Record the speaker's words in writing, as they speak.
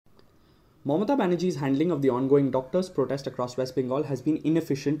Mamata Banerjee's handling of the ongoing doctors' protest across West Bengal has been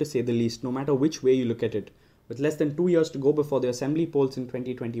inefficient to say the least, no matter which way you look at it. With less than 2 years to go before the assembly polls in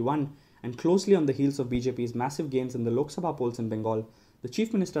 2021 and closely on the heels of BJP's massive gains in the Lok Sabha polls in Bengal, the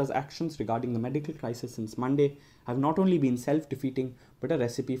Chief Minister's actions regarding the medical crisis since Monday have not only been self-defeating but a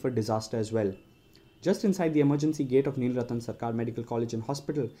recipe for disaster as well. Just inside the emergency gate of Neel Ratan Sarkar Medical College and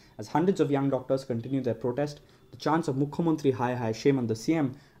Hospital, as hundreds of young doctors continue their protest, the chants of Mukhyamantri Hai Hai, shame on the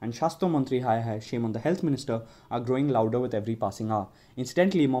CM, and Shastro Mantri Hai Hai, shame on the Health Minister, are growing louder with every passing hour.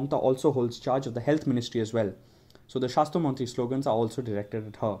 Incidentally, Mamata also holds charge of the Health Ministry as well, so the Shastro Mantri slogans are also directed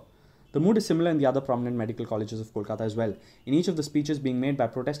at her. The mood is similar in the other prominent medical colleges of Kolkata as well. In each of the speeches being made by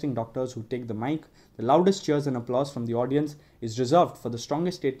protesting doctors who take the mic, the loudest cheers and applause from the audience is reserved for the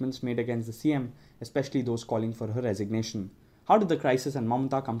strongest statements made against the CM, especially those calling for her resignation. How did the crisis and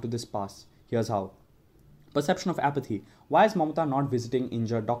Mamata come to this pass? Here's how. Perception of apathy. Why is Mamata not visiting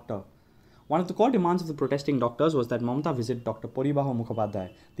injured doctor? One of the core demands of the protesting doctors was that Mamata visit Dr. Poribaho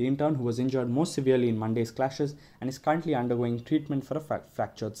Mukhopadhyay, the intern who was injured most severely in Monday's clashes and is currently undergoing treatment for a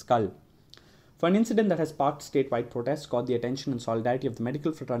fractured skull. For an incident that has sparked statewide protests, caught the attention and solidarity of the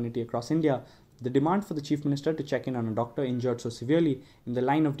medical fraternity across India, the demand for the Chief Minister to check in on a doctor injured so severely in the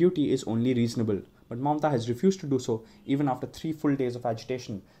line of duty is only reasonable. But Mamata has refused to do so even after 3 full days of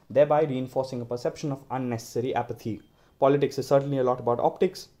agitation, thereby reinforcing a perception of unnecessary apathy. Politics is certainly a lot about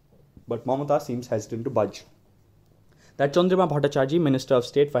optics, but Mamata seems hesitant to budge. That Chandrima Bhattacharjee, Minister of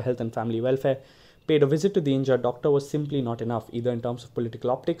State for Health and Family Welfare, paid a visit to the injured doctor was simply not enough, either in terms of political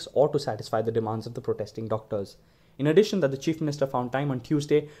optics or to satisfy the demands of the protesting doctors. In addition, that the Chief Minister found time on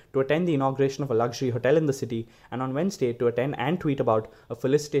Tuesday to attend the inauguration of a luxury hotel in the city and on Wednesday to attend and tweet about a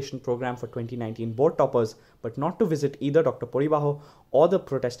felicitation program for 2019 board toppers, but not to visit either Dr. Poribaho or the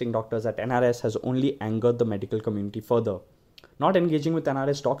protesting doctors at NRS has only angered the medical community further. Not engaging with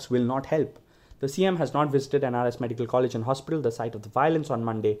NRS talks will not help. The CM has not visited NRS Medical College and Hospital, the site of the violence on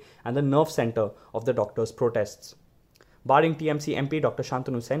Monday and the nerve center of the doctors' protests. Barring TMC MP Dr.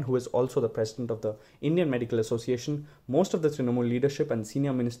 Shantanu Sen, who is also the president of the Indian Medical Association, most of the Trinamool leadership and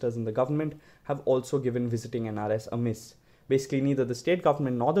senior ministers in the government have also given visiting NRS a miss. Basically, neither the state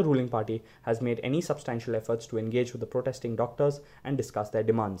government nor the ruling party has made any substantial efforts to engage with the protesting doctors and discuss their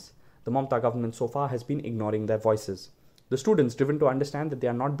demands. The Mamata government so far has been ignoring their voices. The students, driven to understand that they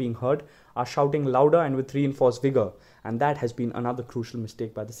are not being heard, are shouting louder and with reinforced vigor, and that has been another crucial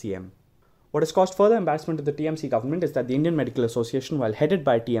mistake by the CM. What has caused further embarrassment to the TMC government is that the Indian Medical Association, while headed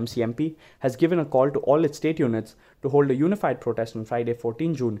by a TMC MP, has given a call to all its state units to hold a unified protest on Friday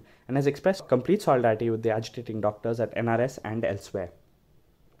 14 June and has expressed complete solidarity with the agitating doctors at NRS and elsewhere.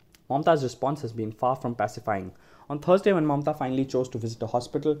 Mamata's response has been far from pacifying. On Thursday, when Mamata finally chose to visit a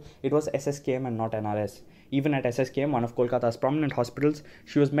hospital, it was SSKM and not NRS. Even at SSKM, one of Kolkata's prominent hospitals,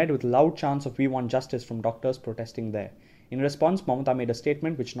 she was met with loud chants of "We want justice" from doctors protesting there. In response, Mamata made a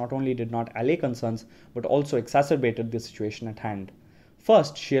statement which not only did not allay concerns, but also exacerbated the situation at hand.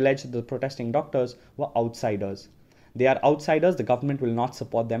 First, she alleged that the protesting doctors were outsiders. They are outsiders, the government will not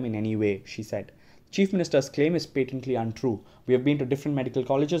support them in any way, she said. Chief Minister's claim is patently untrue. We have been to different medical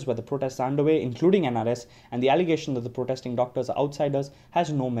colleges where the protests are underway, including NRS, and the allegation that the protesting doctors are outsiders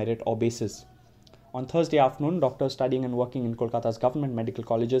has no merit or basis. On Thursday afternoon, doctors studying and working in Kolkata's government medical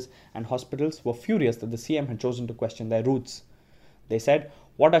colleges and hospitals were furious that the CM had chosen to question their roots. They said,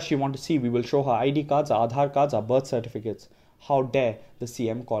 "What does she want to see? We will show her ID cards, our Aadhaar cards, our birth certificates. How dare the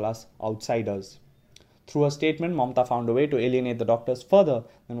CM call us outsiders?" Through her statement, Mamata found a way to alienate the doctors further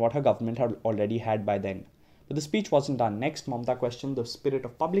than what her government had already had by then. But the speech wasn't done. Next, Mamata questioned the spirit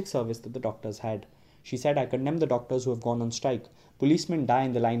of public service that the doctors had. She said, "I condemn the doctors who have gone on strike. Policemen die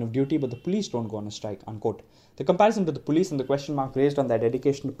in the line of duty, but the police don't go on a strike," unquote. The comparison to the police and the question mark raised on their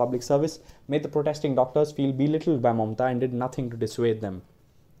dedication to public service made the protesting doctors feel belittled by Mamata and did nothing to dissuade them.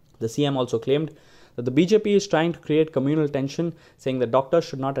 The CM also claimed that the BJP is trying to create communal tension, saying that doctors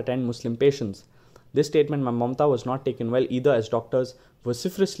should not attend Muslim patients. This statement by Mamata was not taken well either, as doctors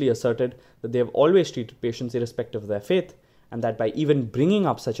vociferously asserted that they have always treated patients irrespective of their faith, and that by even bringing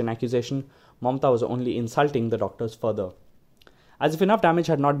up such an accusation, Mamata was only insulting the doctors further. As if enough damage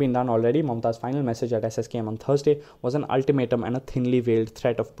had not been done already, Mamata's final message at SSKM on Thursday was an ultimatum and a thinly veiled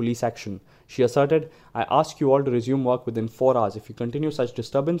threat of police action. She asserted, "I ask you all to resume work within 4 hours. If you continue such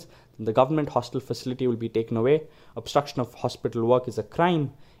disturbance, then the government hostel facility will be taken away. Obstruction of hospital work is a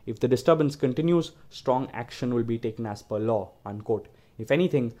crime. If the disturbance continues, strong action will be taken as per law," unquote. If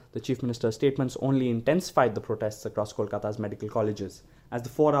anything, the Chief Minister's statements only intensified the protests across Kolkata's medical colleges. As the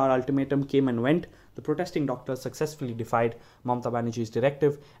 4-hour ultimatum came and went, the protesting doctors successfully defied Mamata Banerjee's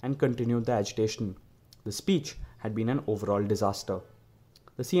directive and continued the agitation. The speech had been an overall disaster.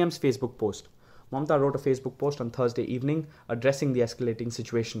 The CM's Facebook post. Mamata wrote a Facebook post on Thursday evening addressing the escalating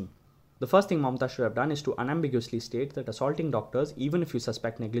situation. The first thing Mamata should have done is to unambiguously state that assaulting doctors, even if you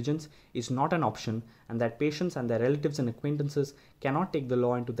suspect negligence, is not an option, and that patients and their relatives and acquaintances cannot take the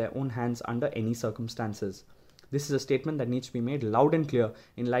law into their own hands under any circumstances. This is a statement that needs to be made loud and clear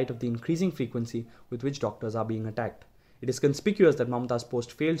in light of the increasing frequency with which doctors are being attacked. It is conspicuous that Mamata's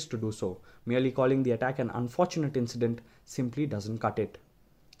post fails to do so. Merely calling the attack an unfortunate incident simply doesn't cut it.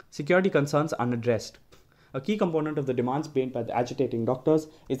 Security concerns unaddressed. A key component of the demands made by the agitating doctors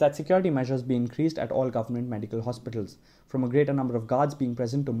is that security measures be increased at all government medical hospitals. From a greater number of guards being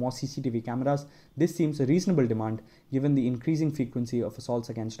present to more CCTV cameras, this seems a reasonable demand given the increasing frequency of assaults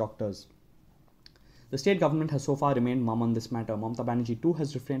against doctors. The state government has so far remained mum on this matter. Mamata Banerjee too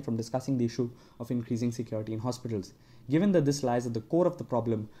has refrained from discussing the issue of increasing security in hospitals. Given that this lies at the core of the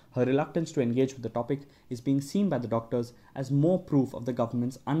problem, her reluctance to engage with the topic is being seen by the doctors as more proof of the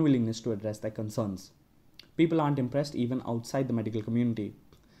government's unwillingness to address their concerns. People aren't impressed even outside the medical community.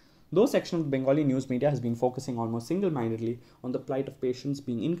 Though a section of the Bengali news media has been focusing almost single-mindedly on the plight of patients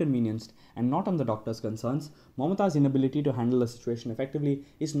being inconvenienced and not on the doctor's concerns, Mamata's inability to handle the situation effectively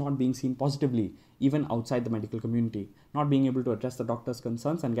is not being seen positively, even outside the medical community. Not being able to address the doctor's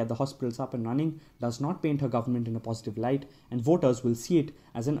concerns and get the hospitals up and running does not paint her government in a positive light, and voters will see it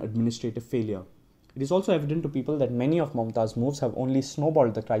as an administrative failure. It is also evident to people that many of Mamata's moves have only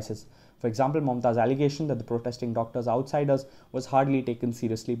snowballed the crisis. For example, Mamata's allegation that the protesting doctors are outsiders was hardly taken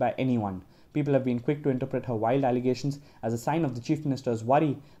seriously by anyone. People have been quick to interpret her wild allegations as a sign of the Chief Minister's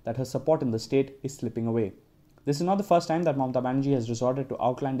worry that her support in the state is slipping away. This is not the first time that Mamata Banerjee has resorted to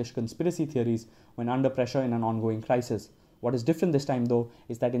outlandish conspiracy theories when under pressure in an ongoing crisis. What is different this time, though,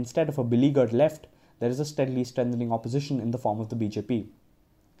 is that instead of a beleaguered left, there is a steadily strengthening opposition in the form of the BJP.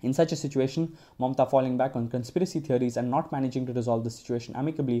 In such a situation, Mamata falling back on conspiracy theories and not managing to resolve the situation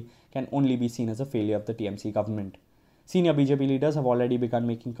amicably can only be seen as a failure of the TMC government. Senior BJP leaders have already begun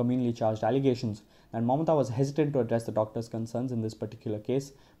making communally charged allegations that Mamata was hesitant to address the doctor's concerns in this particular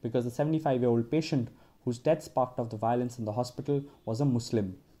case because the 75-year-old patient whose death sparked off the violence in the hospital was a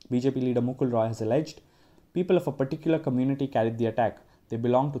Muslim. BJP leader Mukul Roy has alleged, people of a particular community carried the attack. They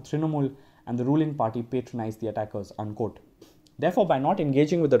belong to Trinamool and the ruling party patronized the attackers, unquote. Therefore, by not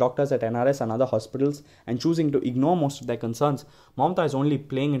engaging with the doctors at NRS and other hospitals and choosing to ignore most of their concerns, Mamata is only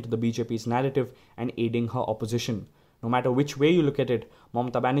playing into the BJP's narrative and aiding her opposition. No matter which way you look at it,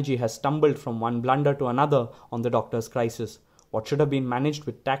 Mamata Banerjee has stumbled from one blunder to another on the doctors' crisis. What should have been managed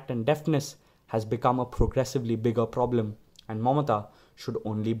with tact and deftness has become a progressively bigger problem, and Mamata should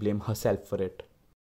only blame herself for it.